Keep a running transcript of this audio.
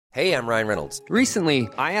Hey, I'm Ryan Reynolds. Recently,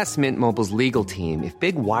 I asked Mint Mobile's legal team if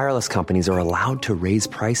big wireless companies are allowed to raise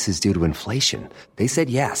prices due to inflation. They said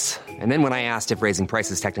yes. And then when I asked if raising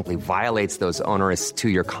prices technically violates those onerous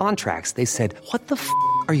two-year contracts, they said, "What the f***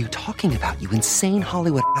 are you talking about, you insane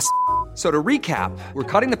Hollywood ass?" So to recap, we're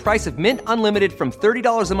cutting the price of Mint Unlimited from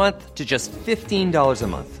 $30 a month to just $15 a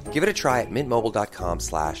month. Give it a try at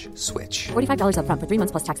mintmobile.com/switch. $45 up front for 3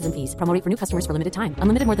 months plus taxes and fees. Promo rate for new customers for limited time.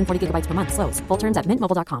 Unlimited more than 40 gigabytes per month. Slows full terms at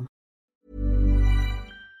mintmobile.com.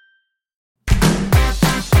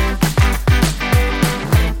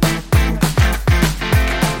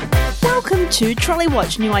 Welcome to Trolley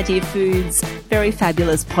Watch, New Idea Foods' very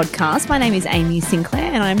fabulous podcast. My name is Amy Sinclair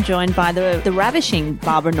and I'm joined by the ravishing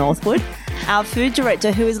Barbara Northwood, our food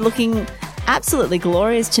director, who is looking absolutely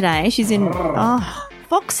glorious today. She's in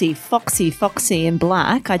foxy in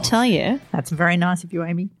black, I tell you. That's very nice of you,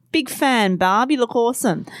 Amy. Big fan, Barb. You look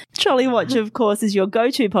awesome. Trolley Watch, of course, is your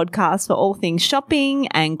go-to podcast for all things shopping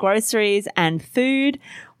and groceries and food.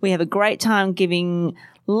 We have a great time giving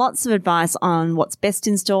lots of advice on what's best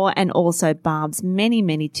in store and also Barb's many,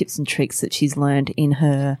 many tips and tricks that she's learned in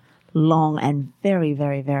her long and very,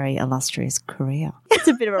 very, very illustrious career. It's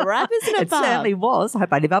a bit of a wrap, isn't it, Barb? It certainly was. I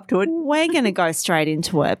hope I live up to it. We're going to go straight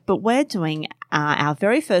into it, but we're doing our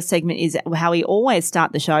very first segment is how we always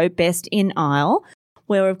start the show, Best in Aisle,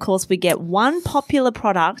 where, of course, we get one popular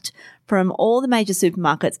product from all the major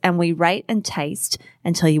supermarkets and we rate and taste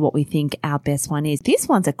and tell you what we think our best one is. This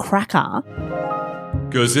one's a cracker.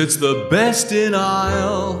 'Cause it's the best in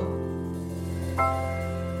aisle.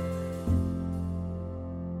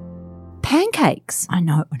 Pancakes. I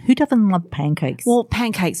know. Who doesn't love pancakes? Well,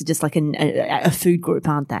 pancakes are just like a food group,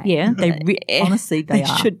 aren't they? Yeah, honestly, they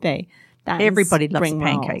are. Should be. That Everybody loves spring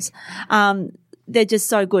pancakes. rolls. They're just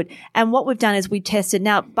so good. And what we've done is we tested.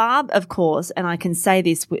 Now, Barb, of course, and I can say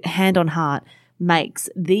this with hand on heart, makes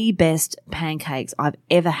the best pancakes I've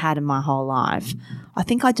ever had in my whole life. I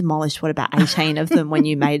think I demolished, about 18 of them when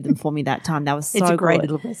you made them for me that time. That was so good. It's a great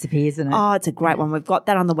little recipe, isn't it? Oh, it's a great one. We've got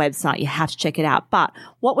that on the website. You have to check it out. But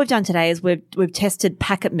what we've done today is we've tested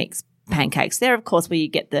packet mix pancakes. They're, of course, where you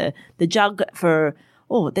get the jug for –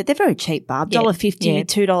 they're very cheap, Barb. $1.50,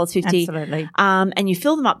 $2.50. Absolutely. And you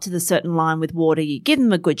fill them up to the certain line with water. You give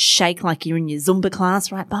them a good shake like you're in your Zumba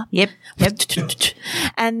class, right, Barb? Yep.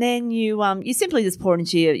 And then you simply just pour it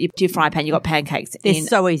into your fry pan. You've got pancakes. They're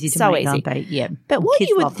so easy to make, aren't they? Yeah. But what kids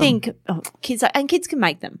you would love think, kids can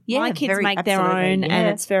make them. Yeah, my kids very, make their absolutely, own yeah. and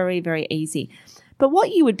it's very, very easy. But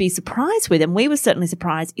what you would be surprised with, and we were certainly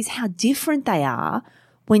surprised, is how different they are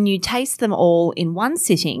when you taste them all in one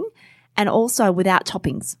sitting and also without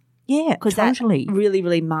toppings. Yeah, Because totally. that really,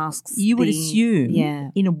 really masks You would assume, yeah.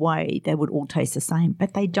 in a way, they would all taste the same,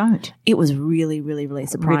 but they don't. It was really, really, really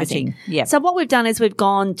surprising. Riveting, yeah. So what we've done is we've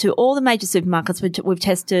gone to all the major supermarkets. We've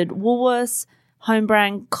tested Woolworths, home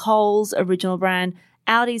brand, Coles, original brand,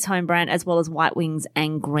 Aldi's home brand, as well as White Wings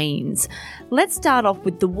and Greens. Let's start off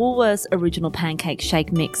with the Woolworths Original Pancake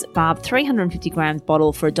Shake Mix. Barb, 350 grams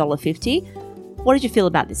bottle for $1.50. What did you feel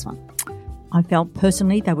about this one? I felt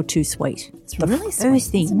personally they were too sweet. It's really sweet,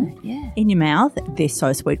 first thing isn't it? Yeah. in your mouth, they're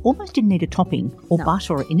so sweet. Almost didn't need a topping or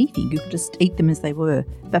butter or anything. You could just eat them as they were.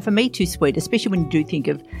 But for me, too sweet, especially when you do think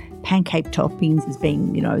of pancake toppings as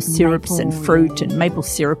being, syrups and fruit and maple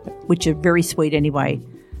syrup, which are very sweet anyway.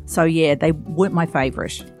 So, yeah, they weren't my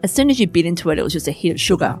favourite. As soon as you bit into it, it was just a hit of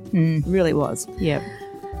sugar. It really was. Yeah.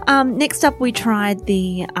 Next up, we tried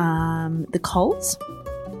the Coles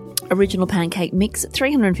Original Pancake Mix,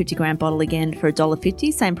 350 gram bottle again for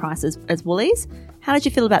 $1.50, same price as Woolies. How did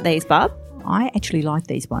you feel about these, Barb? I actually like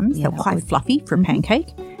these ones. Yeah, they're quite fluffy for a pancake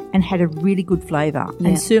and had a really good flavour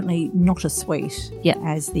and certainly not as sweet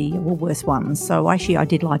as the Woolworths ones. So actually I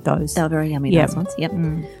did like those. They were very yummy, those ones. Yep.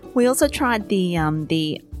 We also tried the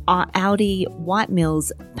Aldi White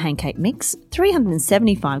Mills Pancake Mix,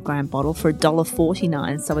 375 gram bottle for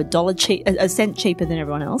 $1.49, so a cent cheaper than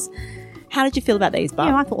everyone else. How did you feel about these, Barb?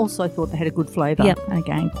 Yeah, I also thought they had a good flavour. Yep. And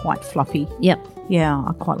again, quite fluffy. Yep. Yeah,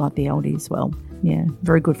 I quite like the Aldi as well. Yeah,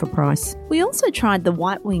 very good for price. We also tried the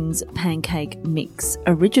White Wings Pancake Mix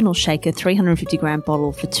Original Shaker 350 gram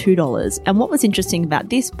bottle for $2. And what was interesting about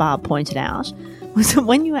this, Barb pointed out, was that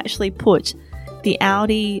when you actually put the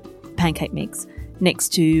Aldi Pancake Mix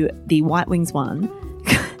next to the White Wings one,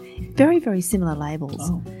 very, very similar labels.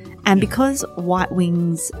 Oh. And because White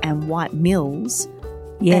Wings and White Mills,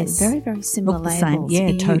 yes, very, very similar look the same. labels.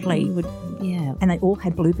 Yeah, totally. Yeah. And they all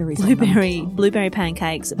had blueberries on them. Blueberry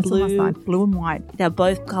pancakes, That's almost blue, like blue and white. they're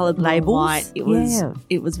both coloured blue and Labels? white.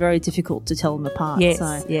 It was very difficult to tell them apart. Yes,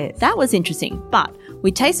 so yes. that was interesting. But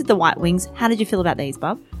we tasted the White Wings. How did you feel about these,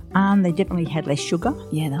 Bob? They definitely had less sugar.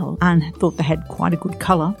 Yeah, the whole. And thought they had quite a good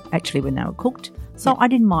colour, actually, when they were cooked. So I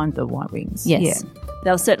didn't mind the white wings. Yes. Yeah.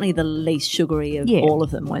 They were certainly the least sugary of Yeah. all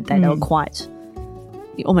of them, weren't they? They were quite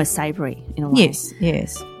almost savoury in a way. Yes,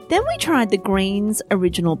 yes. Then we tried the Greens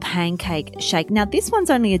Original Pancake Shake. Now, this one's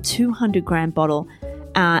only a 200-gram bottle,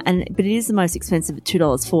 but it is the most expensive at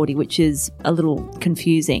 $2.40, which is a little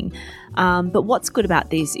confusing. But what's good about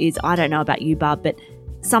this is, I don't know about you, Barb, but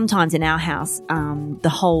sometimes in our house, the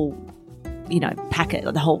whole, packet,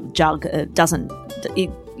 the whole jug doesn't.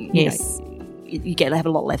 Yes. You have a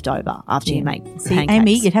lot left over after you make See, pancakes.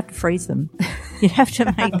 Amy, you'd have to freeze them. You'd have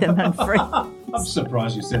to make them and freeze. I'm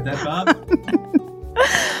surprised you said that, Barb.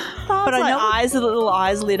 But little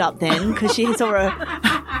eyes lit up then because she saw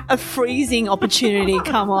a freezing opportunity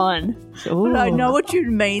come on. But I know what you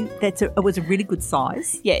mean. It was a really good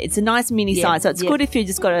size. Yeah, it's a nice mini size, so it's good if you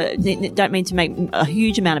just don't mean to make a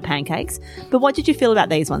huge amount of pancakes. But what did you feel about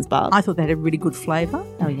these ones, Barb? I thought they had a really good flavour.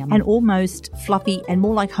 Oh, yummy. And almost fluffy and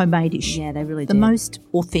more like homemade-ish. Yeah, they really The did. most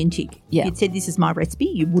authentic. Yeah. If you'd said this is my recipe,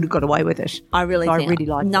 you would have got away with it. I really like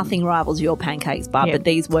them. nothing rivals your pancakes, Barb, Yeah. but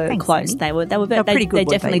these were Thanks, close. Amy. They were pretty good, They weren't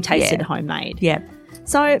definitely they? tasted Yeah. homemade. Yeah.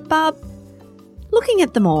 So, Barb, looking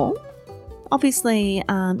at them all, obviously,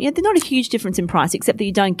 they're not a huge difference in price, except that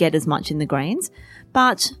you don't get as much in the Greens.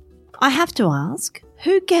 But I have to ask,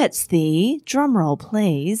 who gets the, drumroll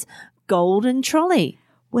please, golden trolley?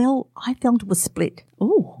 Well, I felt it was split.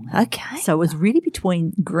 Oh, okay. So it was really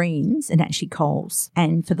between Greens and actually Coles.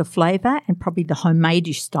 And for the flavour and probably the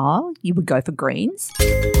homemade-ish style, you would go for Greens.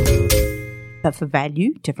 But for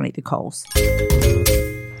value, definitely the Coles.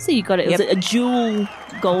 So you got it. It was Yep. a dual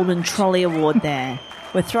golden trolley award there.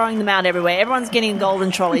 We're throwing them out everywhere. Everyone's getting a golden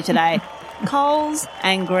trolley today. Coles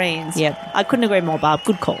and Greens. Yep. I couldn't agree more, Barb.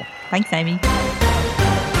 Good call. Thanks, Amy.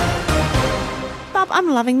 Barb, I'm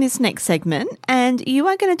loving this next segment, and you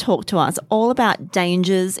are going to talk to us all about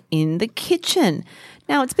dangers in the kitchen.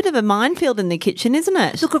 Now, it's a bit of a minefield in the kitchen, isn't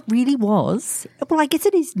it? Look, it really was. Well, I guess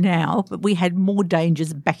it is now, but we had more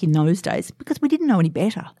dangers back in those days because we didn't know any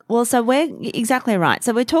better. Well, so we're exactly right.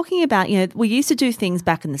 So we're talking about, we used to do things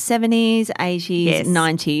back in the 70s, 80s, Yes.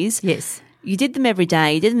 90s. Yes. You did them every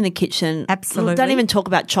day. You did them in the kitchen. Absolutely. Don't even talk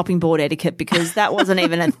about chopping board etiquette because that wasn't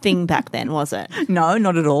even a thing back then, was it? No,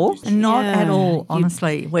 not at all. Not Yeah. at all,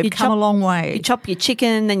 honestly. We've come a long way. You chop your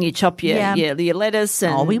chicken, then you chop your lettuce.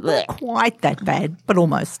 And we weren't quite that bad, but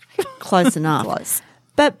almost. Close enough. Close.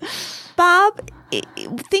 But, Barb,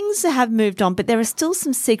 things have moved on, but there are still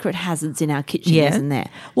some secret hazards in our kitchen, Yeah. isn't there?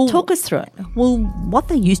 Well, Talk us through it. Well, what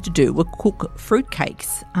they used to do were cook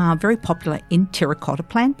fruitcakes, very popular in terracotta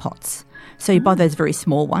plant pots. So you buy those very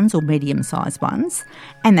small ones or medium-sized ones,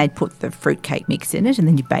 and they'd put the fruitcake mix in it, and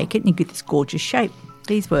then you bake it, and you get this gorgeous shape.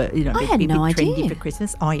 These were, I had big no trendy idea. for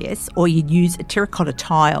Christmas. Oh, yes. Or you'd use a terracotta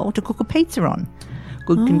tile to cook a pizza on.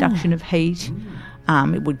 Good conduction of heat.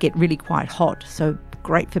 It would get really quite hot, so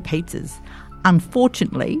great for pizzas.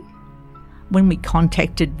 Unfortunately, when we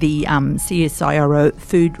contacted the CSIRO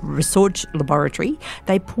Food Research Laboratory,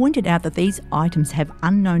 they pointed out that these items have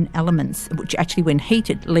unknown elements which actually, when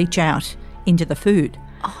heated, leach out into the food.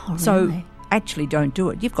 Oh, So really? actually don't do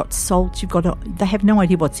it. You've got salt, they have no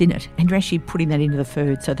idea what's in it, and you're actually putting that into the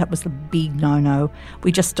food. So that was the big no-no.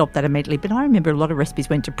 We just stopped that immediately. But I remember a lot of recipes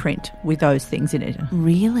went to print with those things in it.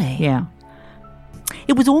 Really? Yeah.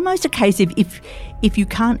 It was almost a case of if you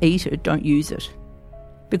can't eat it, don't use it.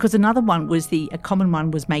 Because another one was a common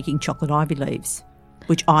one was making chocolate ivy leaves,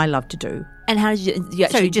 which I love to do. And how did you So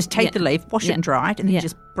actually, you just take the leaf, wash it and dry it, and then you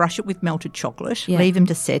just brush it with melted chocolate, leave them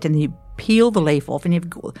to set, and then you peel the leaf off, and you've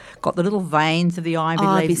got the little veins of the ivy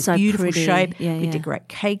it'd be leaves, so beautiful pretty. shape. Yeah, We yeah. decorate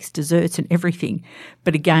cakes, desserts, and everything.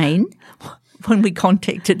 But again, when we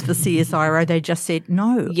contacted the CSIRO, they just said,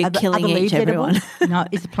 no. You're Are the killing leaves each everyone. edible? No.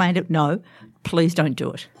 Is the plant edible? No. Please don't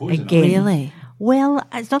do it. Poison Again. Really? Well,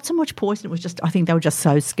 it's not so much poison. It was just, I think they were just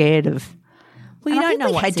so scared of. Well, you And I don't think know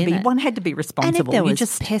we what's had to in be. it. One had to be And responsible. if there You was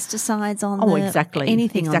just pesticides on exactly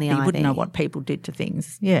anything exactly. on the You wouldn't ivy. know what people did to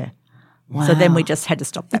things. Yeah. So then we just had to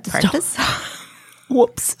stop that practice.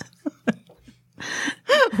 Whoops.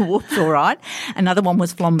 Whoops, all right. Another one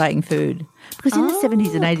was flambeing food. Because in the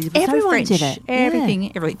 70s and 80s, it was everyone so French. did it. Everything,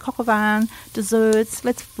 coq au vin, desserts,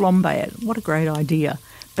 let's flambe it. What a great idea.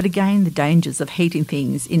 But again, the dangers of heating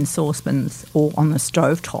things in saucepans or on the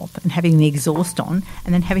stovetop and having the exhaust on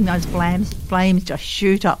and then having those flames just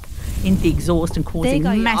shoot up into the exhaust and causing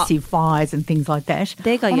go your- massive fires and things like that.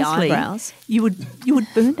 There go your Honestly, eyebrows. You would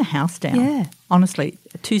burn the house down. Yeah. Honestly,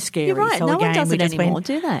 too scary. You're right. So No one again, does we it just anymore, went,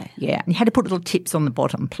 do they? Yeah, and you had to put little tips on the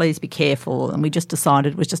bottom. Please be careful. And we just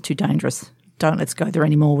decided it was just too dangerous. Let's go there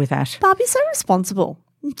anymore with that. Barbie's so responsible.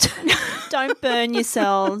 Don't burn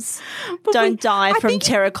yourselves. Don't die from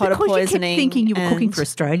terracotta because poisoning. You kept thinking you were cooking and- for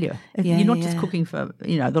Australia. Yeah, You're not just yeah. cooking for,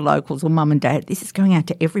 the locals or mum and dad. This is going out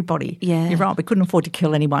to everybody. Yeah. You're right. We couldn't afford to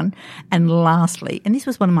kill anyone. And lastly, and this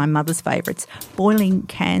was one of my mother's favourites, boiling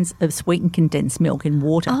cans of sweetened condensed milk in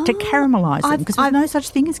water to caramelise them because there was no such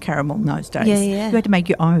thing as caramel in those days. Yeah, yeah. You had to make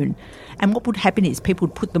your own. And what would happen is people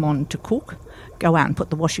would put them on to cook, go out and put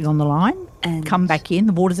the washing on the line, And- come back in,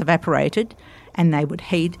 the water's evaporated, and they would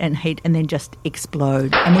heat and then just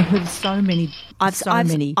explode. And we heard so many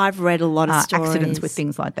I've read a lot of stories. accidents with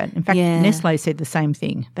things like that. In fact, Yeah. Nestle said the same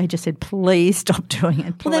thing. They just said, please stop doing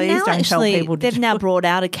it. Please Well, they've now don't tell actually people to they've do now it." brought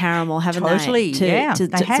out a caramel, haven't Totally, they? yeah, so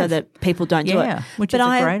they have. that people don't do it. Yeah, which is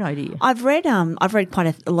a great idea. I've read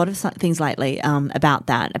quite a lot of things lately about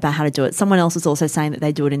that, about how to do it. Someone else is also saying that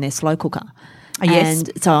they do it in their slow cooker. Yes.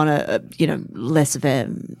 And so on less of a,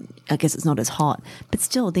 I guess it's not as hot, but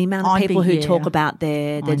still the amount of people who talk about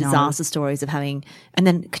their know. disaster stories of having, and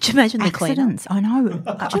then could you imagine the cleaner? Accidents, I know.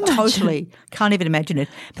 I totally can't even imagine it.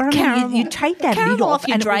 But I mean, you take that lid caramel off off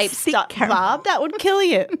your and drapes, it was thick Barb, that would kill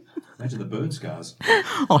you. Imagine the burn scars.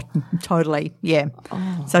 Oh, totally, yeah.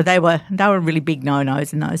 So they were really big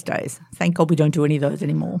no-nos in those days. Thank God we don't do any of those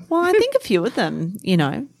anymore. Well, I think a few of them,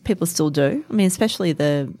 people still do. I mean, especially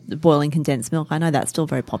the boiling condensed milk. I know that's still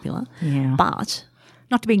very popular. Yeah. But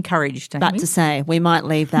Not to be encouraged, Amy. to say, we might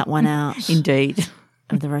leave that one out Indeed.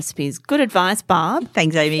 of the recipes. Good advice, Barb.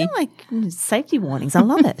 Thanks, Amy. I feel like safety warnings. I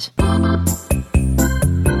love it.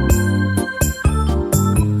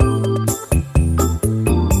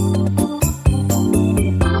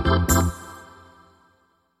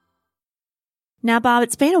 Now, Barb,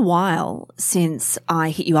 it's been a while since I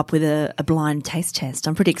hit you up with a blind taste test.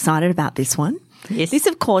 I'm pretty excited about this one. Yes. This,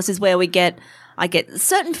 of course, is where I get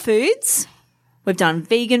certain foods. We've done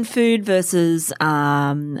vegan food versus,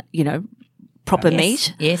 proper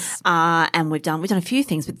meat. Yes. And we've done a few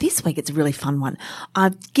things, but this week it's a really fun one.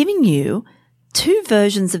 I've given you two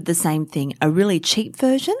versions of the same thing, a really cheap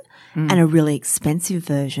version and a really expensive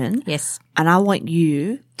version. Yes. And I want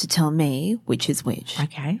you to tell me which is which.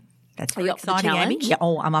 Okay. That's Are very you up for the exciting, Amy. challenge? Yeah.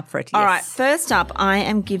 Oh, I'm up for it. All yes. right, first up, I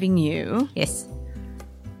am giving you, Yes.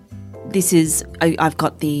 this is, I've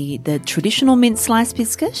got the traditional mint slice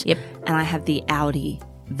biscuit. Yep. And I have the Aldi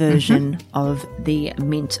version of the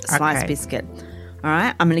mint slice Okay. biscuit. All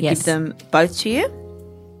right, I'm going to Yes. give them both to you.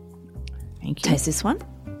 Thank you. Taste this one.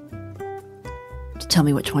 Tell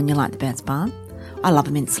me which one you like the best, Barb. I love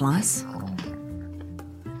a mint slice.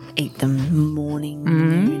 Eat them morning,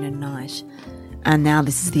 noon and night. And now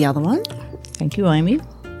this is the other one. Thank you, Amy.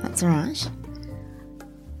 That's all right.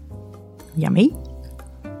 Yummy.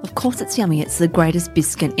 Of course it's yummy. It's the greatest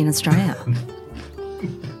biscuit in Australia.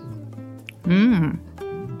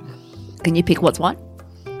 Can you pick what's what?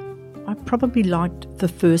 I probably liked the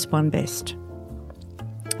first one best.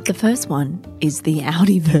 The first one is the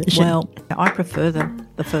Aldi version. Well, I prefer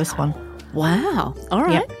the first one. Wow. All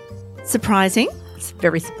right. Surprising. It's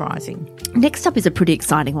very surprising. Next up is a pretty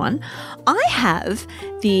exciting one. I have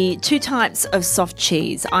the two types of soft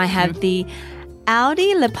cheese. I have the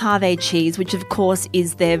Aldi Le Pave cheese, which of course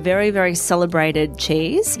is their very, very celebrated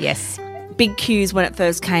cheese. Yes. Big queues when it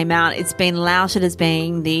first came out. It's been lauded as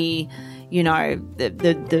being the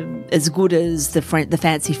as good as the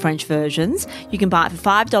fancy French versions. You can buy it for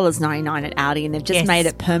 $5.99 at Aldi, and they've just Yes. made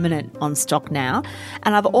it permanent on stock now.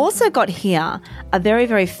 And I've also got here a very,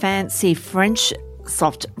 very fancy French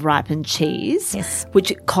soft ripened cheese, Yes.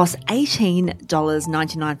 which costs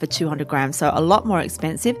 $18.99 for 200 grams, so a lot more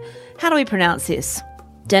expensive. How do we pronounce this?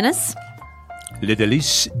 Dennis? Le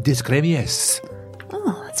délice des crémiers.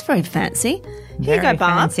 Oh, that's very fancy. Here you Very go,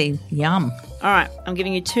 Barb. fancy. Yum. All right, I'm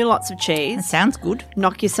giving you two lots of That cheese. sounds good.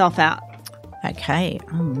 Knock yourself out. Okay.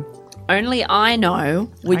 Only I know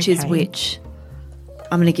which is Okay. which.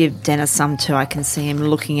 I'm going to give Dennis some too. I can see him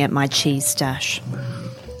looking at my cheese stash.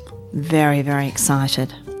 Very, very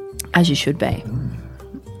excited, as you should be.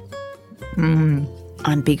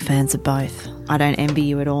 I'm big fans of both. I don't envy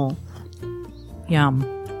you at all. Yum.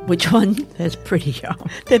 Which one? That's pretty yum.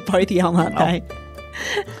 They're both yum, aren't they?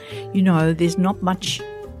 You know, there's not much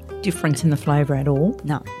difference in the flavour at all.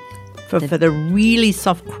 No. For the really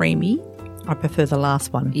soft creamy, I prefer the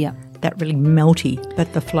last one. Yeah. That really melty,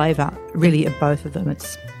 but the flavour really of both of them,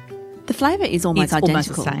 The flavour is almost it's almost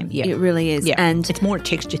identical. the same. Yeah. It really is. yeah. And it's more a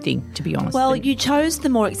texture thing, to be honest. well, than- you chose the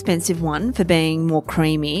more expensive one for being more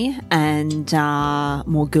creamy and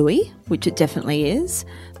more gooey, which it definitely is.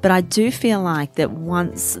 But I do feel like that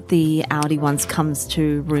once the Aldi ones comes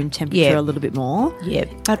to room temperature Yeah. a little bit more. yeah.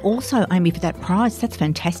 But also, Amy, for that price, that's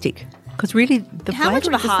fantastic. Because really, the How much of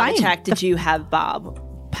flavour a is the heart same. attack did you have, Barb?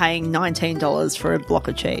 paying $19 for a block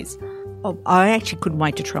of cheese. Oh, I actually couldn't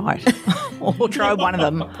wait to try it or try one of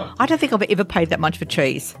them. I don't think I've ever paid that much for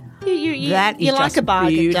cheese. You That is like just a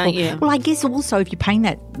bargain, beautiful. don't you? Well, I guess also if you're paying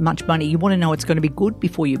that much money, you want to know it's going to be good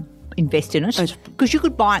before you invest in it. Because you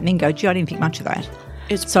could buy it and then go, gee, I didn't think much of that.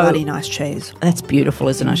 It's So- bloody nice cheese. That's beautiful,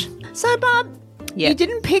 isn't it? So, Barb, Yeah. you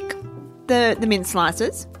didn't pick the mint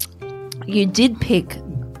slices. You did pick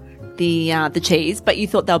the cheese, but you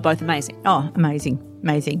thought they were both amazing. Oh, amazing.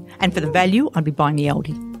 Amazing. And for the value, I'd be buying the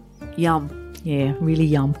Aldi. Yum. Yeah, really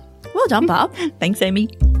yum. Well done, Barb. Thanks, Amy.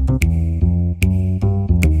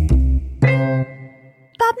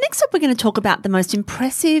 Barb, next up we're going to talk about the most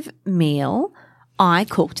impressive meal I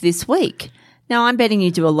cooked this week. Now, I'm betting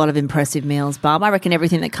you do a lot of impressive meals, Barb. I reckon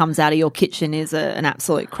everything that comes out of your kitchen is an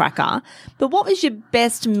absolute cracker. But what was your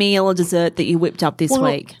best meal or dessert that you whipped up this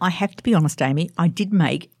week? I have to be honest, Amy, I did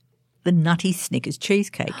make the Nutty Snickers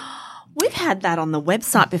cheesecake. We've had that on the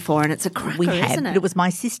website before and it's a cracker, We have, isn't but it? it was my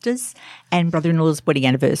sister's and brother-in-law's wedding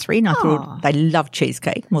anniversary, and I thought they love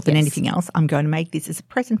cheesecake more than anything else. I'm going to make this as a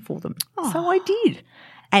present for them. So I did.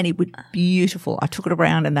 And it was beautiful. I took it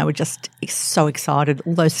around and they were just so excited.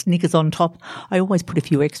 All those Snickers on top. I always put a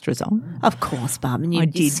few extras on. Of course, Barb. And you, I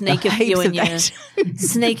you did. sneak a Heaps few in of your that.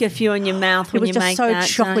 sneak a few in your mouth It when was you just make so that.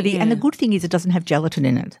 don't chocolatey. you? And the good thing is it doesn't have gelatin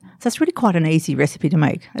in it. So it's really quite an easy recipe to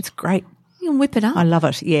make. It's great. You can whip it up. I love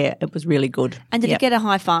it. Yeah, it was really good. And did Yep. you get a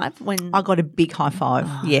high five when? I got a big high five.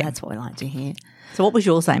 Yeah. That's what we like to hear. So what was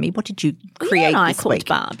yours, Amy? What did you create and I this cooked, week?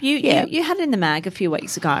 Barb. You had it in the mag a few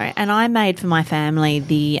weeks ago, and I made for my family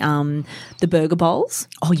the burger bowls.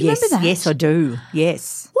 Oh, Do you yes. remember that? Yes, I do.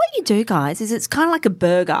 Yes. What you do, guys, is it's kind of like a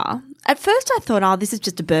burger. At first I thought, oh, this is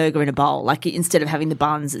just a burger in a bowl. Like instead of having the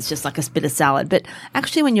buns, it's just like a bit of salad. But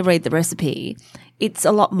actually when you read the recipe, it's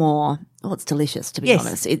a lot more, well, it's delicious to be Yes.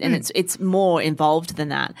 honest. And it's more involved than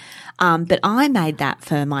that. But I made that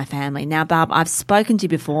for my family. Now, Barb, I've spoken to you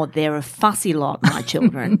before. They're a fussy lot, my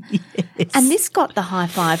children. And this got the high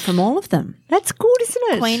five from all of them. That's good, isn't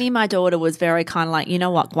it? Queenie, my daughter, was very kind of like, you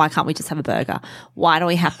know what, why can't we just have a burger? Why do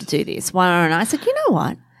we have to do this? Why don't I? I said, you know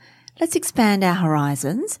what? Let's expand our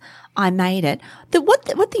horizons. I made it. What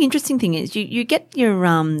the interesting thing is, you get your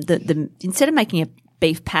the instead of making a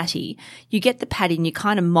beef patty, you get the patty and you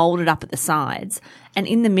kind of mold it up at the sides, and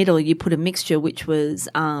in the middle you put a mixture which was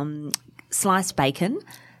sliced bacon,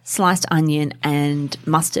 sliced onion and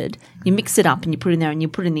mustard. You mix it up and you put it in there and you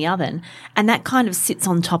put it in the oven, and that kind of sits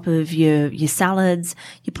on top of your salads.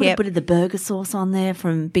 You put a bit of the burger sauce on there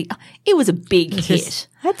from Big. It was a big hit.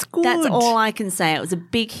 That's good. That's all I can say. It was a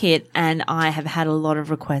big hit, and I have had a lot of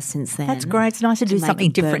requests since then. That's great. It's nice to do make something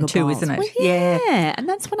burger different too, bowls. isn't it? Well, yeah. And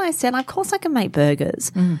that's when I said, of course I can make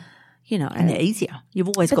burgers. You know, And they're easier. You've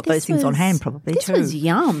always but got those this things on was- hand probably this too. was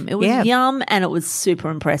yum. It was Yeah. yum, and it was super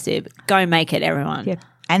impressive. Go make it, everyone. Yeah.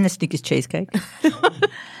 And the Snickers cheesecake.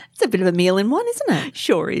 It's a bit of a meal in one, isn't it?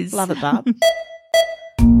 Sure is. Love it, Barb.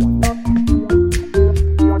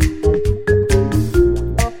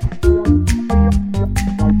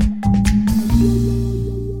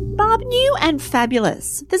 Barb, new and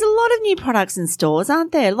fabulous. There's a lot of new products in stores,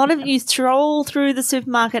 aren't there? A lot of you stroll through the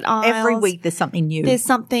supermarket aisles. Every week there's something new. There's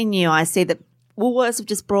something new. I see that Woolworths have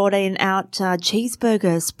just brought out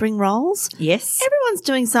cheeseburger spring rolls. Yes. Everyone's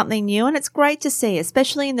doing something new, and it's great to see,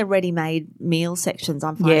 especially in the ready-made meal sections.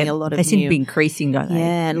 I'm finding a lot of they seem new. to be increasing, don't they?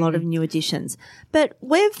 Yeah, a lot of new additions. But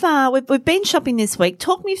we've been shopping this week.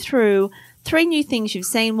 Talk me through 3 new things you've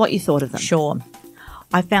seen, what you thought of them. Sure.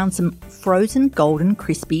 I found some frozen golden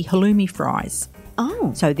crispy halloumi fries.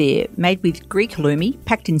 Oh, So they're made with Greek halloumi,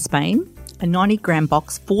 packed in Spain, a 90-gram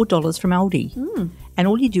box, $4 from Aldi. And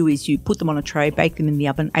all you do is you put them on a tray, bake them in the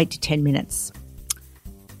oven 8 to 10 minutes.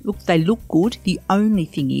 Look, they look good. The only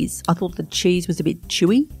thing is I thought the cheese was a bit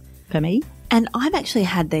chewy for me. and I've actually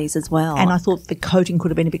had these as well. And I thought the coating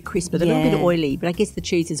could have been a bit crisper. They're a little bit Yeah. oily, but I guess the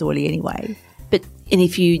cheese is oily anyway. And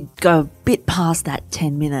if you go a bit past that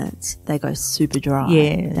 10 minutes, they go super dry.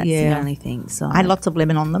 Yeah, That's yeah. the only thing. So I had lots of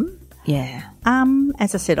lemon on them. yeah.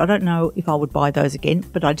 As I said, I don't know if I would buy those again,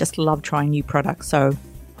 but I just love trying new products. So,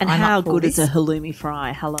 And I'm how up for good this. is a halloumi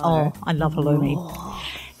fry? Hello. Oh, I love halloumi.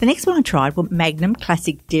 The next one I tried were Magnum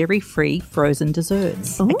Classic Dairy-Free Frozen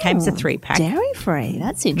Desserts. It came as a 3-pack. Dairy free.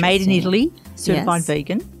 That's interesting. Made in Italy, certified Yes.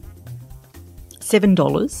 vegan.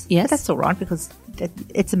 $7. Yes. But that's all right because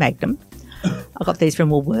it's a Magnum. I got these from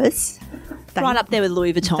Woolworths. Right up there with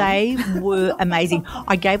Louis Vuitton. They were amazing.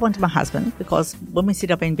 I gave one to my husband because when we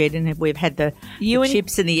sit up in bed and we've had the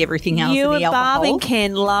chips and the everything else You and the and Barb alcohol. and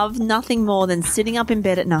Ken love nothing more than sitting up in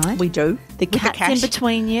bed at night. We do. The With cat's Cash, in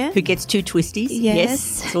between you. who gets 2 twisties.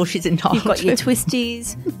 Yes. That's all she's entitled You've got your to.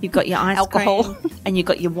 twisties, you've got your ice Alcohol. cream, and you've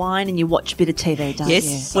got your wine, and you watch a bit of TV, don't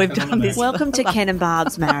Yes, you? we've done this. Welcome to Ken and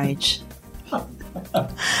Barb's marriage.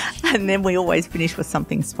 And then we always finish with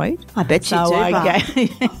something sweet. I bet you So do, I Barb.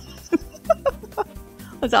 gave it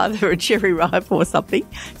was either a cherry ripe or something.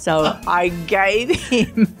 So I gave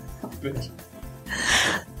him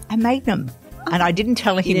a Magnum. And I didn't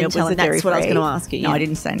tell him didn't it was tell a him. That's dairy what I was free. gonna ask you, No, yeah. I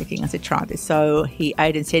didn't say anything. I said, try this. So he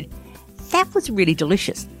ate and said, that was really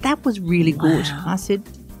delicious. That was really good. I said,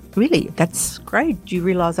 really? That's great. Do you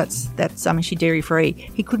realise that's actually dairy free?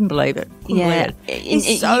 He couldn't believe it. Couldn't Yeah. believe it.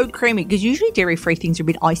 It's so creamy because usually dairy free things are a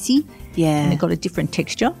bit icy. Yeah. And they've got a different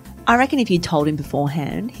texture. I reckon if you told him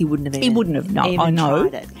beforehand, he wouldn't have. He wouldn't have. No, even I know.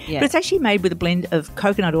 Tried it. Yeah. But it's actually made with a blend of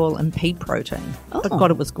coconut oil and pea protein. Oh. But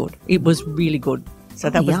God, it was good. It was really good. So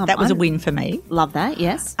that was yum. that was a I'm- win for me. Love that.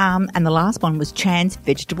 Yes. And the last one was Chan's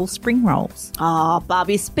vegetable spring rolls. Oh,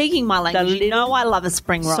 Barbie, speaking my language, you know I love a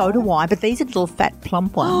spring roll. So do I, but these are little fat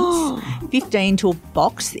plump ones. 15 to a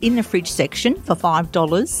box in the fridge section for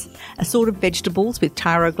 $5. Assorted vegetables with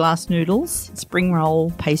taro glass noodles, spring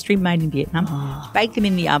roll pastry made in Vietnam. Bake them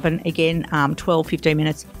in the oven, again, 12, 15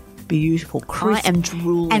 minutes. Beautiful, crisp. I am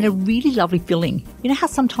drooling. And a really lovely filling. You know how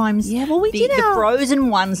sometimes Yeah, well, we did the our- frozen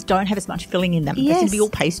ones don't have as much filling in them. They seem Yes. to be all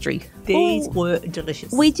pastry. These Oh. were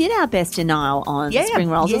delicious. We did our best denial on Yeah, spring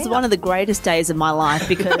rolls. It was yeah. one of the greatest days of my life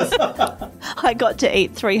because I got to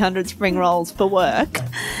eat 300 spring rolls for work.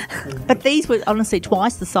 But these were honestly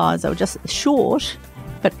twice the size. They were just short,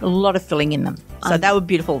 but a lot of filling in them. So they were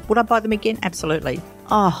beautiful. Would I buy them again? Absolutely.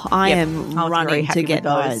 Oh, I Yep. am I was very running happy to get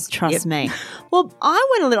with those. those. Trust Yep. me. Well, I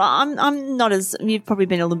went a little. I'm not as. You've probably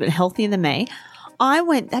been a little bit healthier than me. I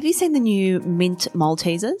went. Have you seen the new mint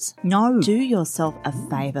Maltesers? No. Do yourself a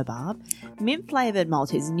favour, Barb. Mint flavoured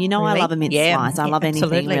Maltesers. And you know I Really? love a mint Yeah. slice. I Yeah, love anything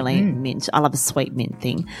absolutely. really mint. I love a sweet mint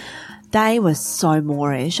thing. They were so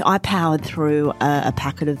moreish. I powered through a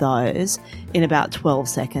packet of those in about 12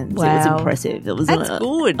 seconds. It was Wow. impressive. It was That's an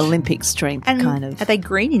good. Olympic strength And kind of. are they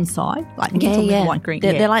green inside? Like white green.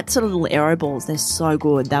 They're like sort of little aero balls. They're so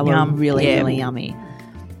good. They were Yum. really, Yeah. really yummy.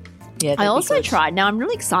 Yeah, I also tried, now I'm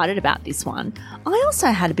really excited about this one. I also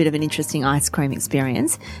had a bit of an interesting ice cream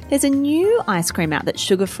experience. There's a new ice cream out that's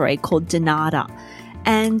sugar-free called Donata.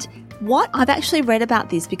 And what I've actually read about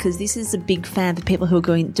this because this is a big fan for people who are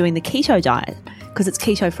doing the keto diet because it's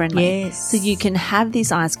keto friendly. Yes. So you can have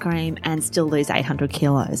this ice cream and still lose 800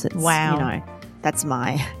 kilos. It's, Wow. You know, that's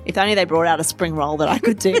my, if only they brought out a spring roll that I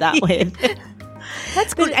could do that with.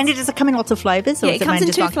 That's good. And does it come in lots of flavours? or Yeah, is it comes made in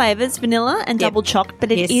just two like- flavours, vanilla and Yep. double choc,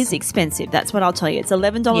 but it Yes. is expensive. That's what I'll tell you. It's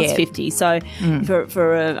 $11.50. So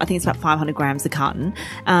for I think it's about 500 grams a carton.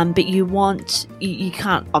 But you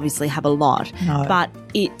can't obviously have a lot. No. But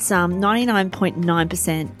it's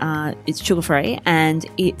 99.9% it's sugar free and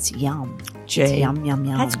it's yum. It's Gee. yum, yum,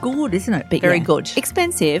 yum. That's good, isn't it? But Very yeah, good.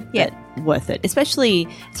 Expensive, Yeah. but worth it. Especially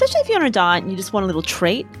if you're on a diet and you just want a little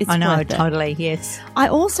treat. It's I know, worth it. totally. Yes. I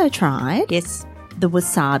also tried Yes. the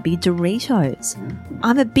wasabi Doritos.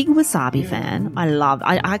 I'm a big wasabi fan.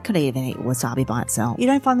 I could even eat wasabi by itself. You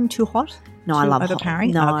don't find them too hot? No, I Too love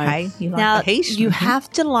overpowering? hot. No. Okay. You like now, the heat? you Mhm. have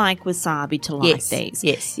to like wasabi to like Yes, these.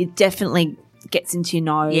 yes. It definitely gets into your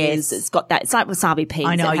nose. Yes. It's got that. It's like wasabi peas.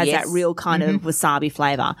 I know, It has yes. that real kind of wasabi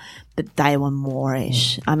flavour. But they were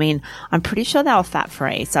moreish. I mean, I'm pretty sure they were fat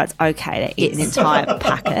free, so it's okay to eat an entire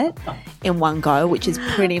packet in one go, which is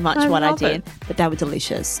pretty much what I love did. it. But they were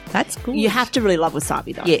delicious. That's good. You have to really love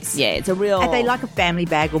wasabi though. Yes. Yeah, it's a real. Are they like a family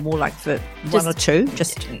bag or more like for Just- one or two?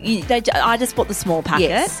 Just I just bought the small packet.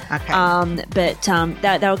 Yes, okay. But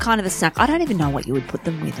they were kind of a snack. I don't even know what you would put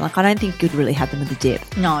them with. Like, I don't think you'd really have them with a dip.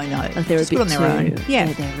 no. Like, they're Just a bit put on their too, own. Yeah.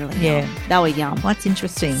 they're really Yeah. yum. They were yum. Well, that's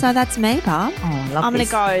interesting. So that's me, Barb. Oh, I love I'm going this.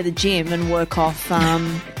 to go to the gym and work off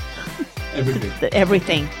Everything.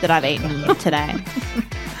 everything that I've eaten today.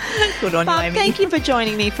 Good on you, Barb, Amy. thank you for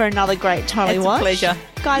joining me for another great Tolly It's a Watch. pleasure.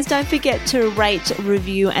 Guys, don't forget to rate,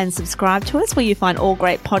 review and subscribe to us where you find all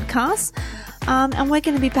great podcasts. And we're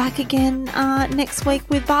going to be back again next week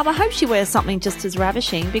with Barb. I hope she wears something just as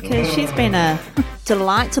ravishing because she's been a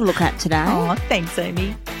delight to look at today. Oh, thanks,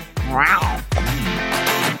 Amy. Wow.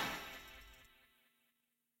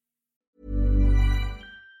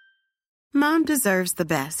 Mom deserves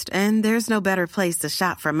the best, and there's no better place to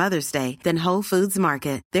shop for Mother's Day than Whole Foods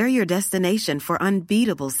Market. They're your destination for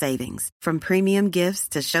unbeatable savings, from premium gifts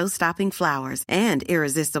to show-stopping flowers and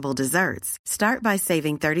irresistible desserts. Start by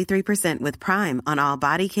saving 33% with Prime on all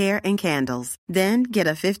body care and candles. Then get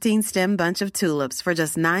a 15-stem bunch of tulips for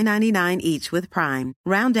just $9.99 each with Prime.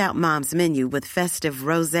 Round out Mom's menu with festive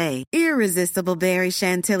rosé, irresistible berry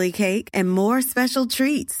chantilly cake, and more special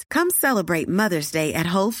treats. Come celebrate Mother's Day at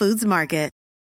Whole Foods Market.